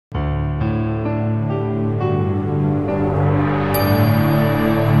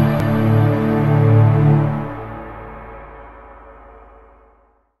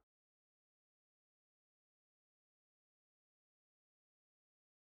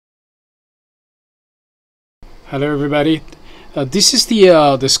Hello everybody. This is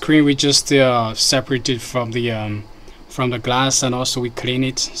the screen we just separated from the glass, and also we clean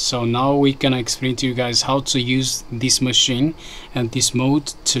it. So now we're gonna explain to you guys how to use this machine and this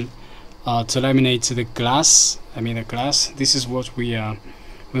mode to laminate the glass. The glass. This is what we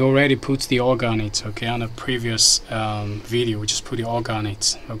already put the org on it. Okay, on a previous video we just put the org on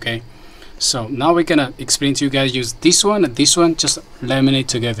it. Okay, so now we're gonna explain to you guys use this one and this one, just laminate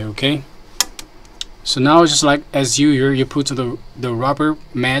together. Okay. So now, just like as you put the rubber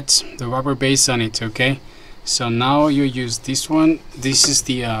mat, the rubber base on it. Okay, so now you use this one. This is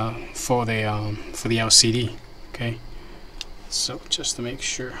the for the LCD. Okay, so just to make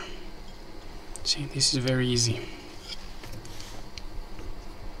sure, see, this is very easy.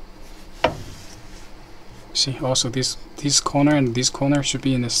 See, also this corner and this corner should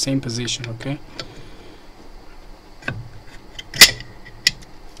be in the same position. Okay.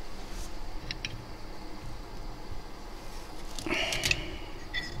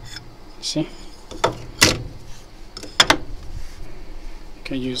 See, you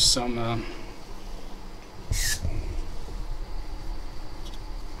can use some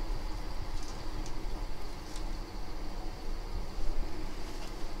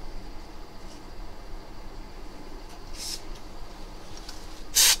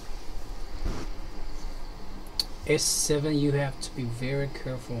S7. You have to be very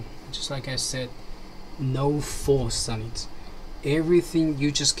careful. Just like I said, no force on it. Everything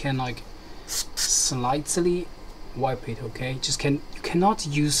you just can like slightly wipe it. Okay, you cannot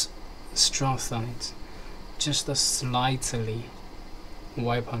use strength on it, just a slightly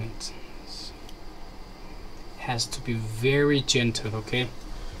wipe on it. Has to be very gentle. Okay,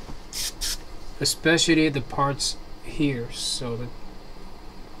 especially the parts here, so the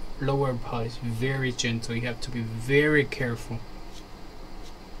lower part is very gentle. You have to be very careful.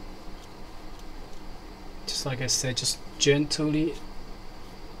 Just like I said, just gently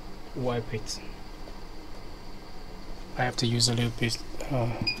wipe it. I have to use a little bit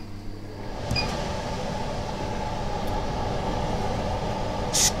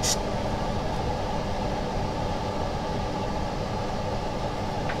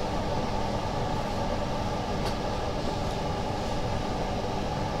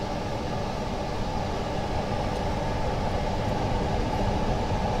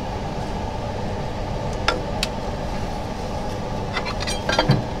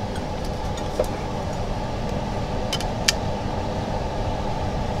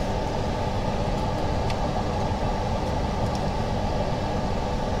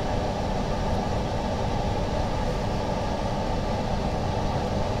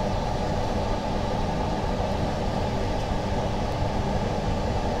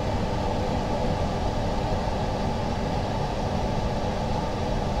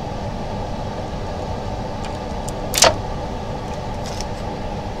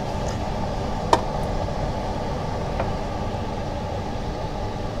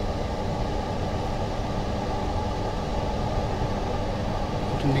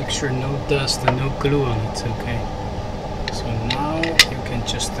to make sure no dust and no glue on it. Okay, so now you can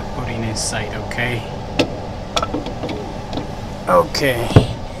just put it inside. Okay,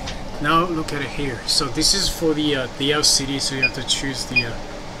 now look at it here. So this is for the LCD, so you have to choose you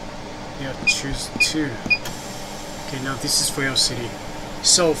have to choose two. Okay, now this is for LCD.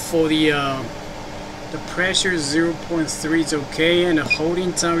 So for the pressure 0.3 is okay, and the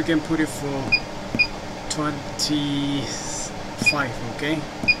holding time we can put it for 25. Okay,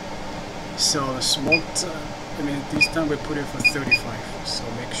 so the smoke this time we put it for 35, so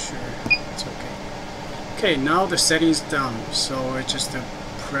make sure it's okay. Okay, now the settings down, so I just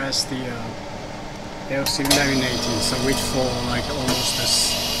press the LCD laminating, so wait for like almost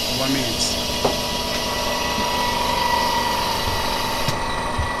 1 minute.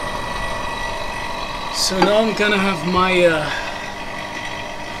 So now I'm gonna have my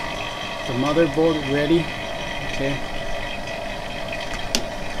the motherboard ready. Okay,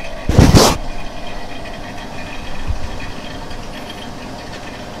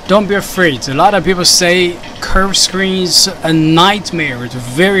 don't be afraid. A lot of people say curved screen is a nightmare. It's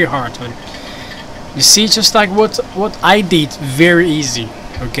very hard. But you see, just like what I did, very easy.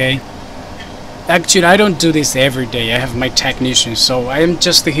 Okay. Actually, I don't do this every day. I have my technician, so I am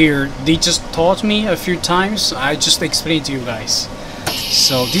just here. They just taught me a few times. I just explained to you guys.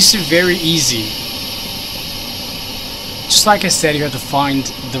 So this is very easy. Just like I said, you have to find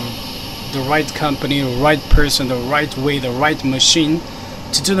the right company, the right person, the right way, the right machine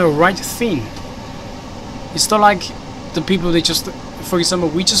to do the right thing. It's not like the people, they just, for example,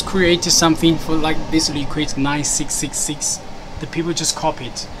 we just created something for like this liquid 9666. the people just copy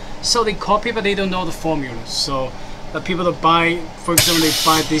it. So they copy, but they don't know the formula. So the people that buy, for example, they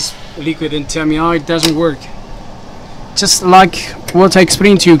buy this liquid and tell me, oh, it doesn't work. Just like what I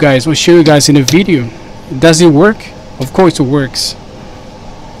explained to you guys, we'll show you guys in a video. Does it work? Of course it works.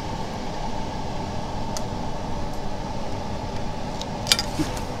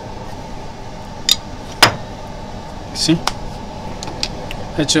 See?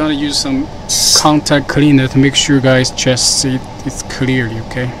 I try to use some contact cleaner to make sure you guys just see it clearly,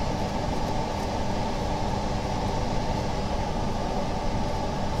 okay?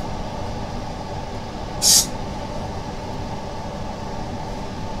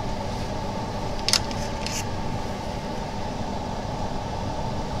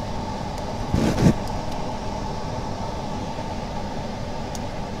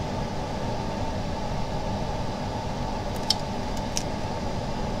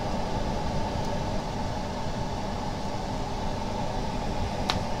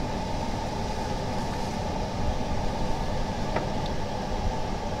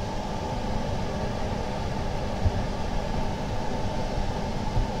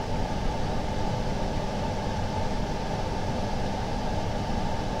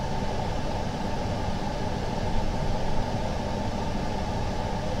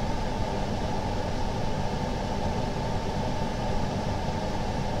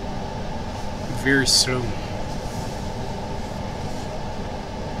 Very slow.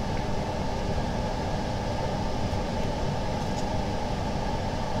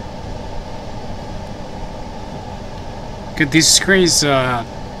 Okay, this screen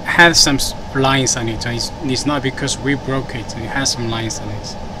has some lines on it. It's not because we broke it. It has some lines on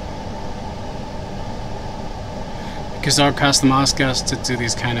it. Because our customer asked us to do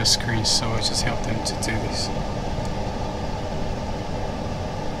this kind of screen, so I just help them to do this.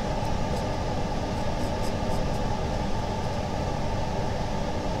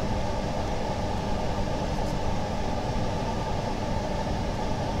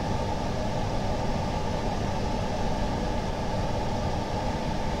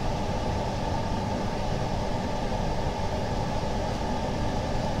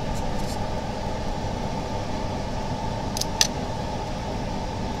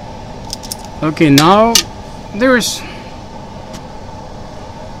 Okay, now there is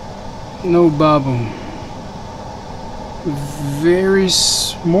no bubble, very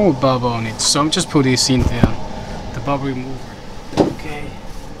small bubble on it, so I'm just put this in there, the bubble remover. Okay,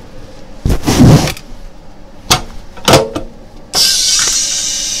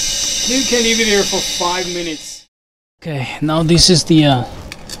 you can leave it here for 5 minutes. Okay, now this is the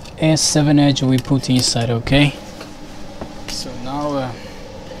s7edge we put inside. Okay, so now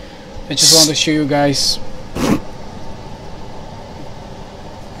I just want to show you guys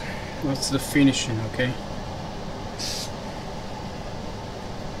what's the finishing, okay?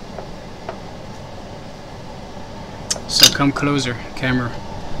 So come closer, camera.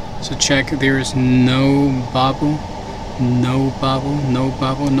 So check, there is no bubble, no bubble, no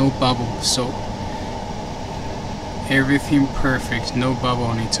bubble, no bubble. So everything perfect, no bubble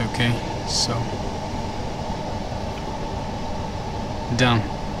on it, okay? So done.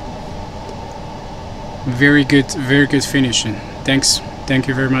 Very good finishing. Thank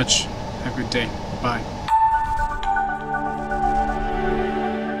you very much. Have a good day. Bye.